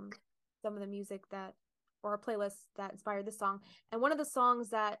some of the music that or a playlist that inspired this song. And one of the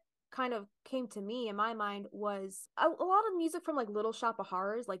songs that kind of came to me in my mind was a lot of music from like Little Shop of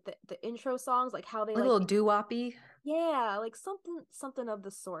Horrors, like the intro songs, like how they like a little doo-woppy. Yeah, like something of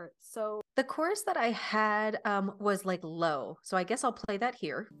the sort. So the chorus that I had was like low. So I guess I'll play that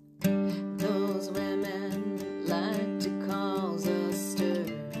here. Those women like to cause a stir.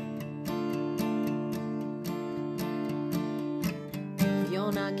 If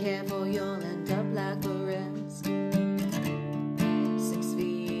you're not careful, you'll end up like the rest, 6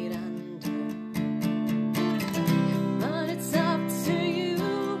 feet under. But it's up to you.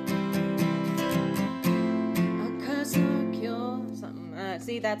 A curse or cure. Something.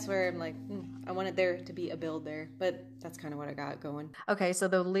 See, that's where I'm like, I wanted there to be a build there, but that's kind of what I got going. Okay, so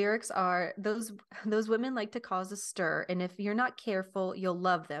the lyrics are those women like to cause a stir, and if you're not careful, you'll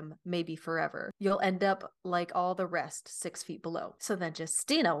love them, maybe forever. You'll end up like all the rest, 6 feet below. So then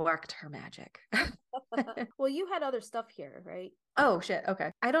Justina worked her magic. well, you had other stuff here, right? Oh shit.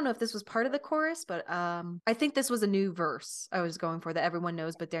 Okay. I don't know if this was part of the chorus, but I think this was a new verse I was going for that everyone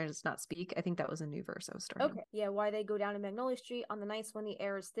knows, but does not speak. I think that was a new verse I was starting. Okay. Yeah, why they go down to Magnolia Street on the nights when the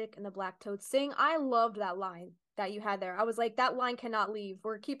air is thick and the black toads sing. I loved that line that you had there. I was like, that line cannot leave.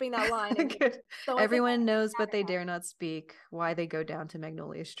 We're keeping that line. Good. So everyone knows, but they dare not speak. Why they go down to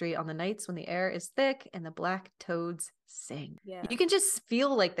Magnolia Street on the nights when the air is thick and the black toads sing. Yeah. You can just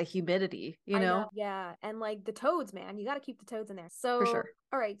feel like the humidity, you know? Yeah. And like the toads, man, you got to keep the toads in there. So for sure.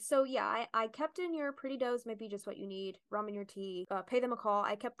 All right. So yeah, I kept in your pretty does might be just what you need. Rum in your tea. Pay them a call.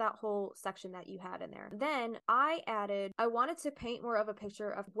 I kept that whole section that you had in there. Then I wanted to paint more of a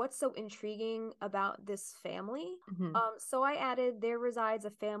picture of what's so intriguing about this family. So I added, there resides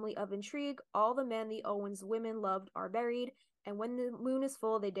a family of intrigue. All the men the Owens women loved are buried. And when the moon is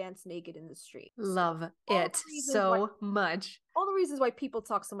full, they dance naked in the street. Love it so much. All the reasons why people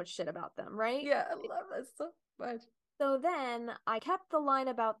talk so much shit about them, right? Yeah, I love that so much. So then I kept the line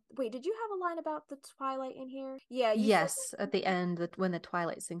about, wait, did you have a line about the twilight in here? Yeah. Yes, at the end, when the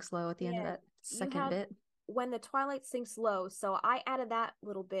twilight sinks low at the end of that second bit. When the twilight sinks low. So I added that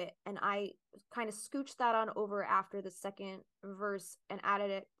little bit and I kind of scooched that on over after the second verse and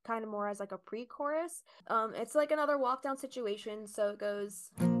added it kind of more as like a pre-chorus. It's like another walk down situation. So it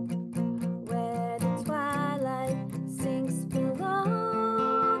goes, where the twilight sinks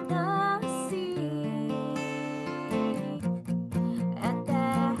below the sea, at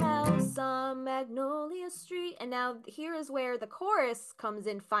that house on Magnolia Street. And now here is where the chorus comes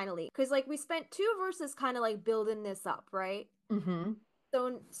in finally. Because like we spent 2 verses kind of like building this up, right? Mm-hmm.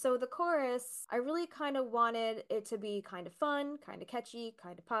 So the chorus, I really kind of wanted it to be kind of fun, kind of catchy,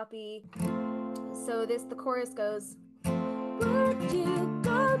 kind of poppy. So the chorus goes, would you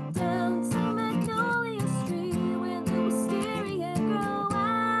go down to Magnolia Street where the wisteria grow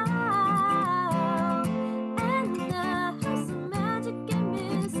out? And the house of magic and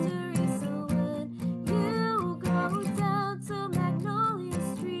mystery. So would you go down to Magnolia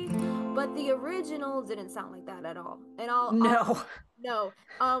Street? But the original didn't sound like that at all. And No. no.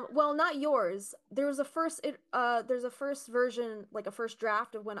 Well, not yours. There's a first version, like a first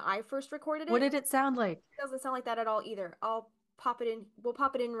draft of when I first recorded it. What did it sound like? It doesn't sound like that at all either. I'll pop it in. We'll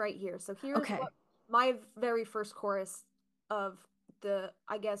pop it in right here. So here's Okay. what my very first chorus of the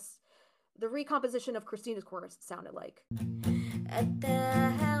recomposition of Christina's chorus sounded like. At the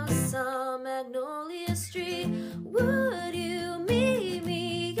house on Magnolia Street, would you meet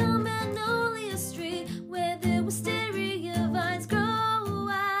me on Magnolia Street where the wisteria vines grow out?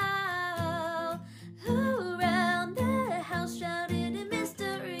 Around the house shrouded in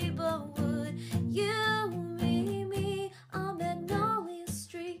mystery, but would you meet me on Magnolia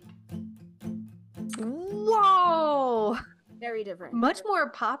Street? Whoa! Very different. Much more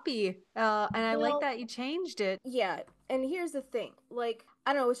poppy. And I like that you changed it. Yeah, and here's the thing. Like,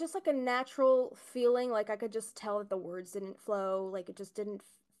 I don't know, it's just like a natural feeling. Like I could just tell that the words didn't flow. Like it just didn't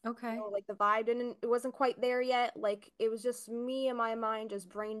Okay. like the vibe it wasn't quite there yet. Like it was just me and my mind just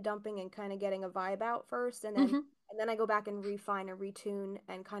brain dumping and kind of getting a vibe out first, and then I go back and refine and retune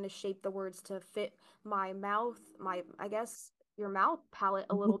and kind of shape the words to fit my mouth, I guess your mouth palette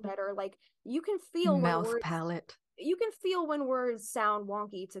a little better. Like you can feel mouth palette. You can feel when words sound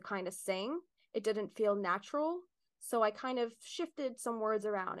wonky to kind of sing. It didn't feel natural. So I kind of shifted some words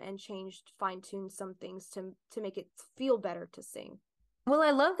around and fine-tuned some things to make it feel better to sing. Well,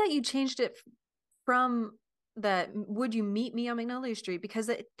 I love that you changed it from that would you meet me on Magnolia Street, because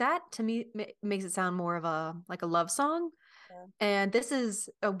that to me makes it sound more of a love song. Yeah. And this is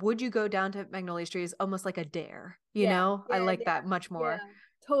a would you go down to Magnolia Street is almost like a dare, you know? I like that much more. Yeah,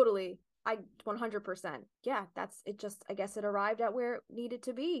 totally. I 100%. Yeah, that's it. Just I guess it arrived at where it needed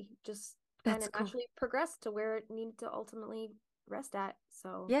to be. Just kind of actually progressed to where it needed to ultimately rest at.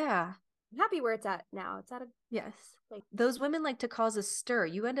 So yeah, I'm happy where it's at now. It's at a like those women like to cause a stir.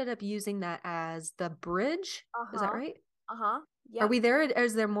 You ended up using that as the bridge. Is that right? Yeah. Are we there? Or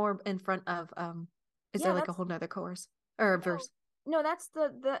is there more in front of is there like a whole nother chorus or verse? No, that's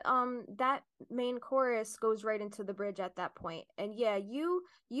that main chorus goes right into the bridge at that point. And yeah, you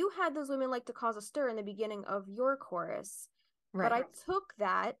had those women like to cause a stir in the beginning of your chorus. Right. But I took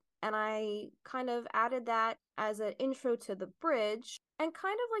that and I kind of added that as an intro to the bridge, and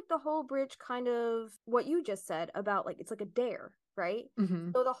kind of like the whole bridge, kind of what you just said about like it's like a dare, right?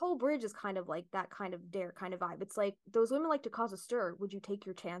 So the whole bridge is kind of like that kind of dare kind of vibe. It's like those women like to cause a stir. Would you take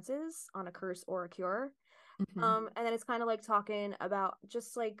your chances on a curse or a cure? And then it's kind of like talking about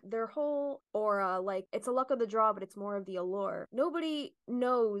just like their whole aura, like it's a luck of the draw, but it's more of the allure. Nobody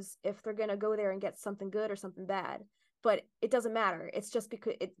knows if they're gonna go there and get something good or something bad, but it doesn't matter. It's just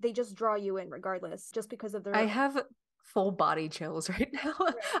because they just draw you in regardless, just because of their. I have full body chills right now.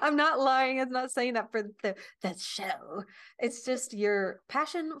 Right. I'm not lying. I'm not saying that for the show. It's just your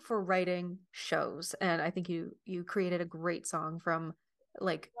passion for writing shows, and I think you created a great song from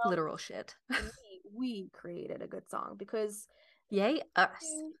like literal shit. We created a good song because yay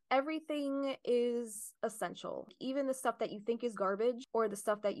us. Everything is essential. Even the stuff that you think is garbage or the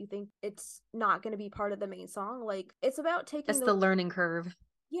stuff that you think it's not going to be part of the main song, like it's about taking the learning curve.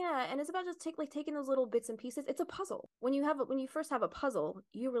 Yeah, and it's about just taking those little bits and pieces. It's a puzzle. When you first have a puzzle,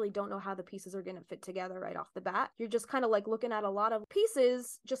 you really don't know how the pieces are going to fit together right off the bat. You're just kind of like looking at a lot of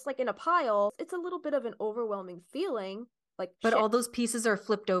pieces just like in a pile. It's a little bit of an overwhelming feeling. Like, but all those pieces are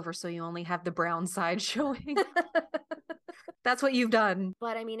flipped over, so you only have the brown side showing. That's what you've done.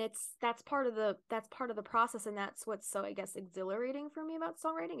 But I mean, that's part of the process, and that's what's so, I guess, exhilarating for me about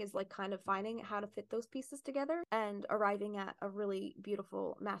songwriting is like kind of finding how to fit those pieces together and arriving at a really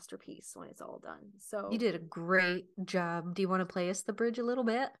beautiful masterpiece when it's all done. So you did a great job. Do you want to play us the bridge a little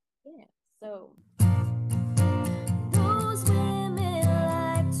bit? Yeah. So those women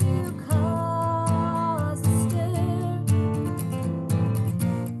like to cause a stir.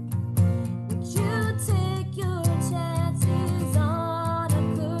 Would you take your chances on a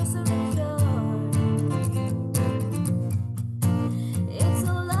curse or a cure? It's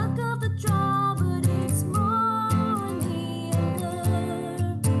a luck of the draw, but it's more in the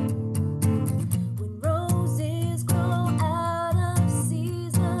allure. When roses grow out of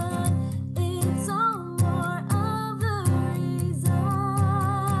season, it's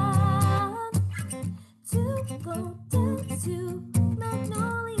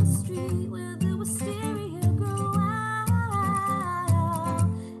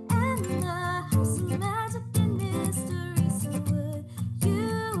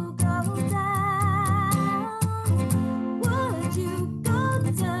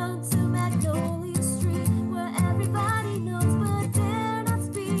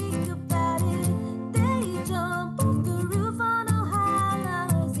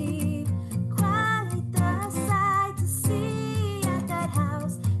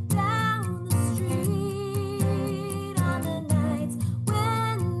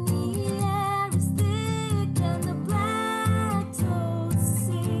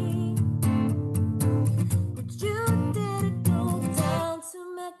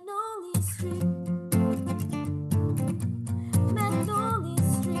Street. Magnolia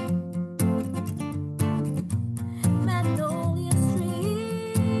Street. Magnolia Street.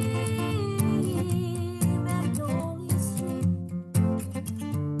 Magnolia Street.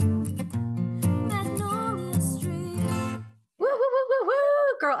 Magnolia Street. Woo, woo, woo, woo,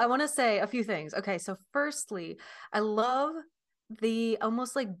 woo. Girl, I want to say a few things. Okay, so firstly, I love the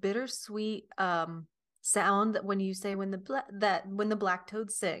almost like bittersweet sound that when you say when the black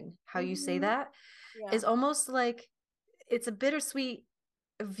toads sing, how you say that is almost like it's a bittersweet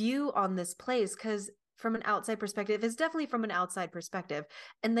view on this place, because from an outside perspective, it's definitely from an outside perspective,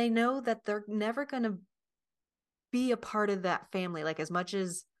 and they know that they're never going to be a part of that family, like as much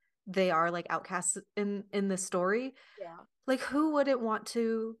as they are like outcasts in the story. Yeah. Like, who wouldn't want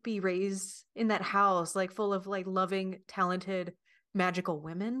to be raised in that house, like full of like loving, talented, magical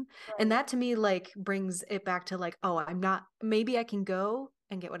women? Right. And that to me like brings it back to like, oh, I'm not, maybe I can go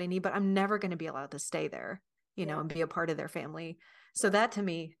and get what I need, but I'm never going to be allowed to stay there, you know, and be a part of their family. So that to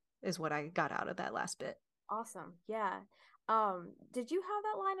me is what I got out of that last bit. Awesome. Yeah. Did you have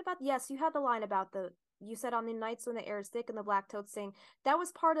that line about, yes, you had the line about you said on the nights when the air is thick and the black toads sing. That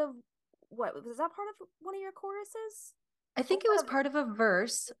was part of what? Was that part of one of your choruses? I think it was part of a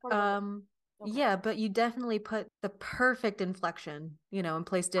verse. Yeah, but you definitely put the perfect inflection, you know, and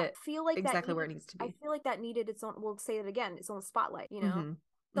placed it exactly where it needs to be. I feel like that needed its own, we'll say it again, its own spotlight, you know?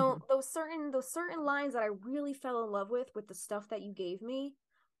 So those certain lines that I really fell in love with the stuff that you gave me,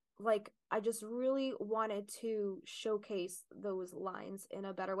 like I just really wanted to showcase those lines in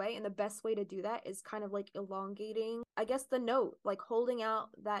a better way, and the best way to do that is kind of like elongating, I guess, the note, like holding out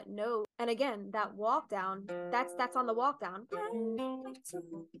that note. And again, that walk down, that's on the walk down,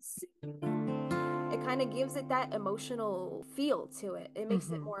 it kind of gives it that emotional feel to it. It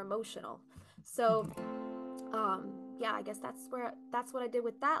makes it more emotional. So yeah, I guess that's what I did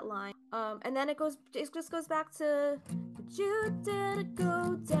with that line. And then it just goes back to, but you didn't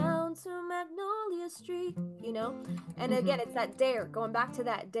go down to Magnolia Street, you know? And again, it's that dare, going back to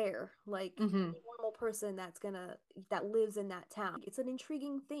that dare, like a normal person that lives in that town. It's an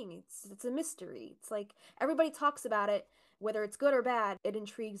intriguing thing. It's a mystery. It's like everybody talks about it, whether it's good or bad, it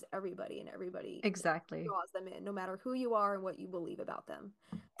intrigues everybody, and everybody draws them in, no matter who you are and what you believe about them.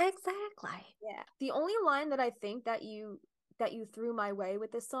 Exactly. Yeah. The only line that I think that you threw my way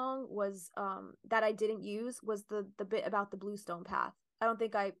with this song was that I didn't use was the bit about the Bluestone Path. I don't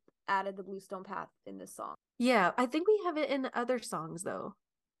think I added the Bluestone Path in this song. Yeah, I think we have it in other songs though.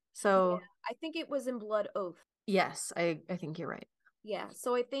 So yeah, I think it was in Blood Oath. Yes, I think you're right. Yeah.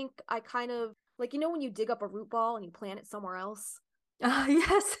 So I think I kind of like, you know, when you dig up a root ball and you plant it somewhere else.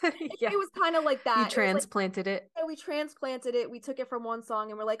 Yes. It was kind of like that. You transplanted it. Yeah, we transplanted it. We took it from one song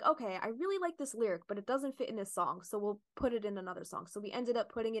and we're like, okay, I really like this lyric, but it doesn't fit in this song, so we'll put it in another song. So we ended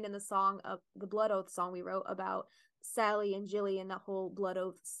up putting it in the song of the Blood Oath song we wrote about Sally and Jilly, and that whole Blood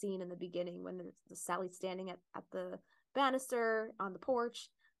Oath scene in the beginning when there's Sally standing at the banister on the porch,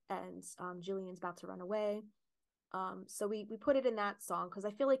 and Jillian's about to run away. So we put it in that song because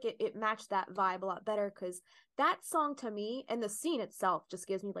I feel like it matched that vibe a lot better, because that song to me and the scene itself just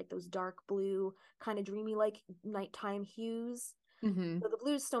gives me like those dark blue kind of dreamy like nighttime hues. So the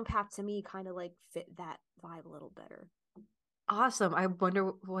Bluestone Path to me kind of like fit that vibe a little better. Awesome. I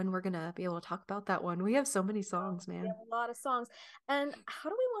wonder when we're gonna be able to talk about that one. We have so many songs, man. We have a lot of songs. And how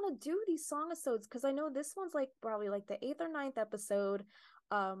do we want to do these song-isodes? Because I know this one's like probably like the 8th or 9th episode.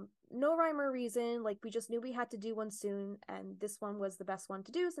 No rhyme or reason, like we just knew we had to do one soon, and this one was the best one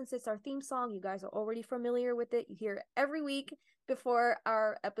to do since it's our theme song. You guys are already familiar with it. You hear it every week before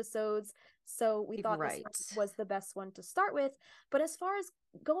our episodes, so we thought this one was the best one to start with. But as far as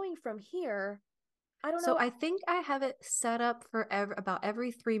going from here, I don't know. So I think I have it set up for about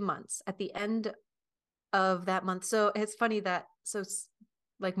every 3 months at the end of that month. So it's funny that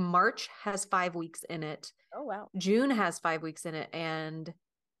like March has 5 weeks in it. Oh wow. June has 5 weeks in it, and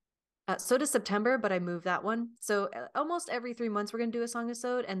so does September, but I moved that one. So almost every 3 months we're gonna do a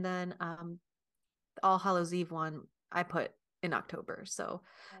song-isode, and then All Hallows Eve one I put in October. So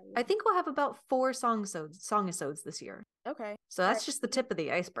I think we'll have about 4 song-isodes this year. Okay. So that's just the tip of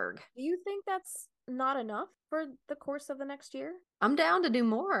the iceberg. Do you think that's not enough for the course of the next year? I'm down to do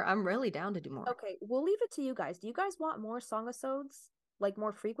more. I'm really down to do more. Okay, we'll leave it to you guys. Do you guys want more song-isodes, like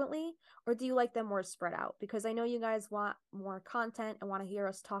more frequently, or do you like them more spread out? Because I know you guys want more content and want to hear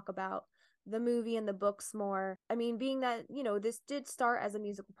us talk about the movie and the books more. I mean, being that, you know, this did start as a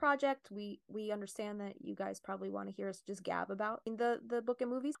musical project, we understand that you guys probably want to hear us just gab about the book and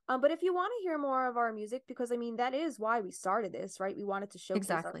movies. But if you want to hear more of our music, because I mean that is why we started this, right? We wanted to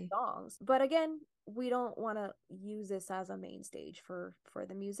showcase our songs. But again, we don't want to use this as a main stage for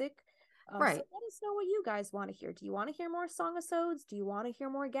the music. Right. So let us know what you guys want to hear. Do you want to hear more song-i-sodes? Do you want to hear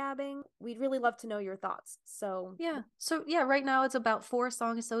more gabbing? We'd really love to know your thoughts. So yeah. So yeah, right now it's about 4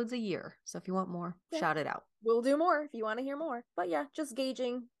 song-i-sodes a year. So if you want more, shout it out. We'll do more if you want to hear more. But yeah, just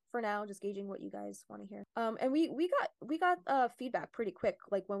gauging for now, just gauging what you guys want to hear. And we got feedback pretty quick,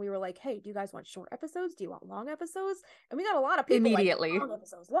 like when we were like, hey, do you guys want short episodes? Do you want long episodes? And we got a lot of people immediately like,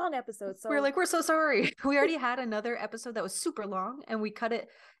 long episodes. So we're like, we're so sorry. We already had another episode that was super long and we cut it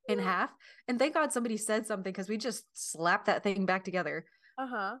in half. And thank God somebody said something because we just slapped that thing back together.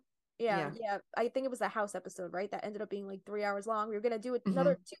 Yeah. I think it was a house episode, right? That ended up being like 3 hours long. We were gonna do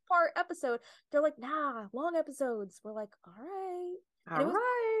another 2-part episode. They're like, nah, long episodes. We're like, all right. All right.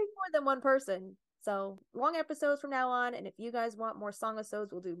 More than one person. So long episodes from now on. And if you guys want more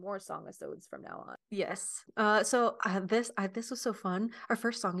song-i-sodes, we'll do more song-i-sodes from now on. Yes. So this was so fun. Our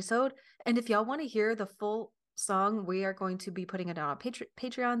first song-i-sode. And if y'all want to hear the full song, we are going to be putting it on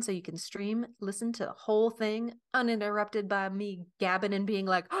Patreon so you can listen to the whole thing uninterrupted by me gabbing and being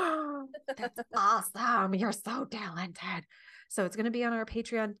like, oh, that's awesome. You're so talented. So it's going to be on our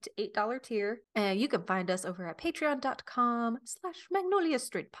Patreon $8 tier. And you can find us over at patreon.com/Magnolia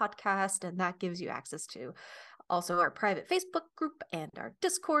Street Podcast. And that gives you access to also our private Facebook group and our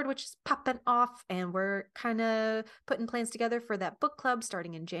Discord, which is popping off. And we're kind of putting plans together for that book club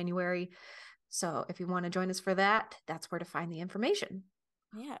starting in January. So if you want to join us for that, that's where to find the information.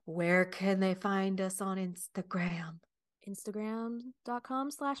 Yeah. Where can they find us on Instagram?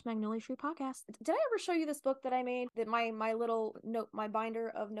 Instagram.com/Magnolia Street Podcast. Did I ever show you this book that I made? That my little note, my binder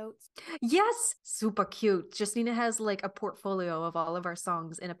of notes? Yes. Super cute. Justina has like a portfolio of all of our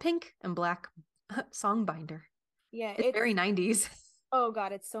songs in a pink and black song binder. Yeah. It's very 90s. Oh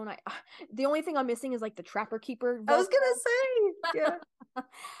God, it's so nice. The only thing I'm missing is like the Trapper Keeper. I was gonna say. Yeah.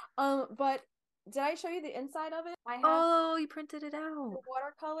 But did I show you the inside of it? I have. Oh, you printed it out. The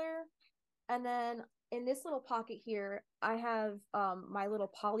watercolor, and then in this little pocket here, I have my little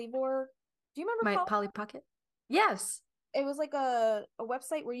Polyvore. Do you remember my Polly Pocket? Yes. It was like a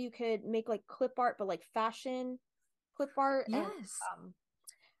website where you could make like clip art, but like fashion clip art. Yes. And,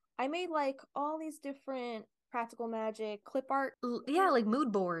 I made like all these different practical magic clip art. Yeah, like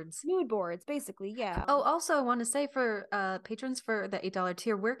mood boards, basically. Yeah. Oh, also I want to say for patrons for the $8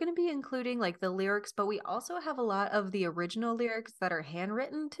 tier, we're going to be including like the lyrics, but we also have a lot of the original lyrics that are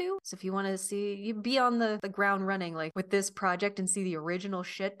handwritten too. So if you want to see, you be on the ground running like with this project and see the original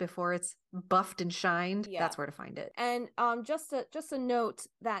shit before it's buffed and shined, that's where to find it. And just a note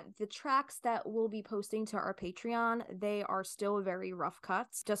that the tracks that we'll be posting to our Patreon, they are still very rough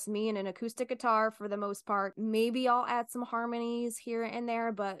cuts, just me and an acoustic guitar for the most part. Maybe I'll add some harmonies here and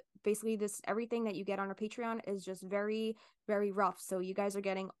there, but basically everything that you get on our Patreon is just very, very rough. So you guys are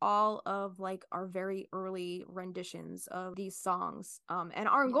getting all of like our very early renditions of these songs. And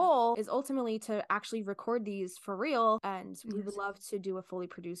our goal is ultimately to actually record these for real, and we would love to do a fully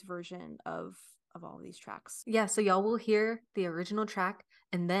produced version of all of these tracks. Yeah, so y'all will hear the original track,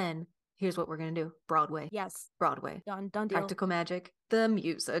 and then here's what we're gonna do: Broadway. Yes, Broadway. Done deal. Practical Magic, the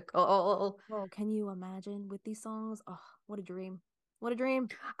musical. Oh, can you imagine with these songs? Oh, what a dream! What a dream.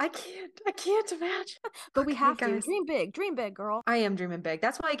 I can't imagine. But we have to. Dream big, girl. I am dreaming big.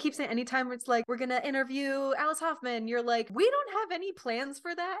 That's why I keep saying anytime it's like, we're going to interview Alice Hoffman, you're like, we don't have any plans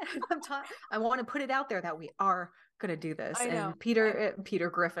for that. I want to put it out there that we are going to do this. I know. And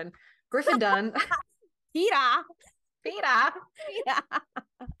Peter Griffin done. Peter.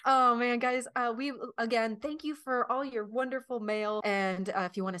 Oh man, guys, we again thank you for all your wonderful mail, and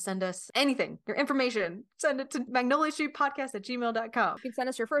if you want to send us anything, your information, send it to magnoliastreetpodcast@gmail.com. You can send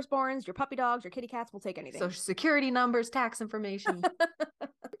us your firstborns, your puppy dogs, your kitty cats. We'll take anything. Social security numbers, tax information.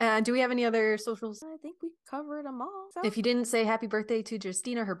 Do we have any other socials? I think we covered them all. So. If you didn't say happy birthday to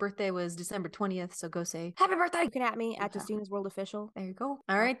Justina, her birthday was December 20th, so go say happy birthday. You can at me at Justina's World Official. There you go.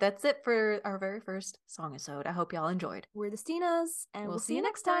 All right, that's it for our very first song-i-sode. I hope y'all enjoyed. We're the Stinas, and we'll see you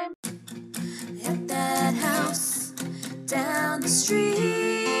next time. At that house down the street,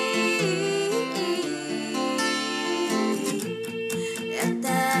 at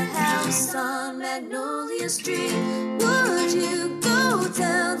that house on Magnolia Street, would you go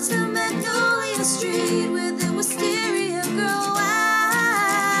down to Magnolia Street where the wisteria grow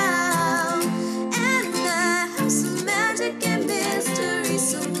out, and the house of magic and mystery?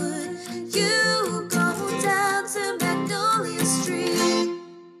 So would you go down to Magnolia Street?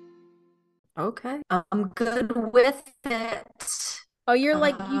 Okay, I'm good with it. Oh, you're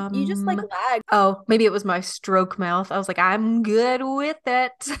like, you just like lag. Oh, maybe it was my stroke mouth. I was like, I'm good with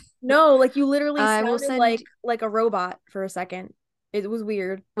it. No, like you literally sounded like a robot for a second. It was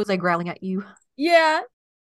weird. Was I growling at you? Yeah.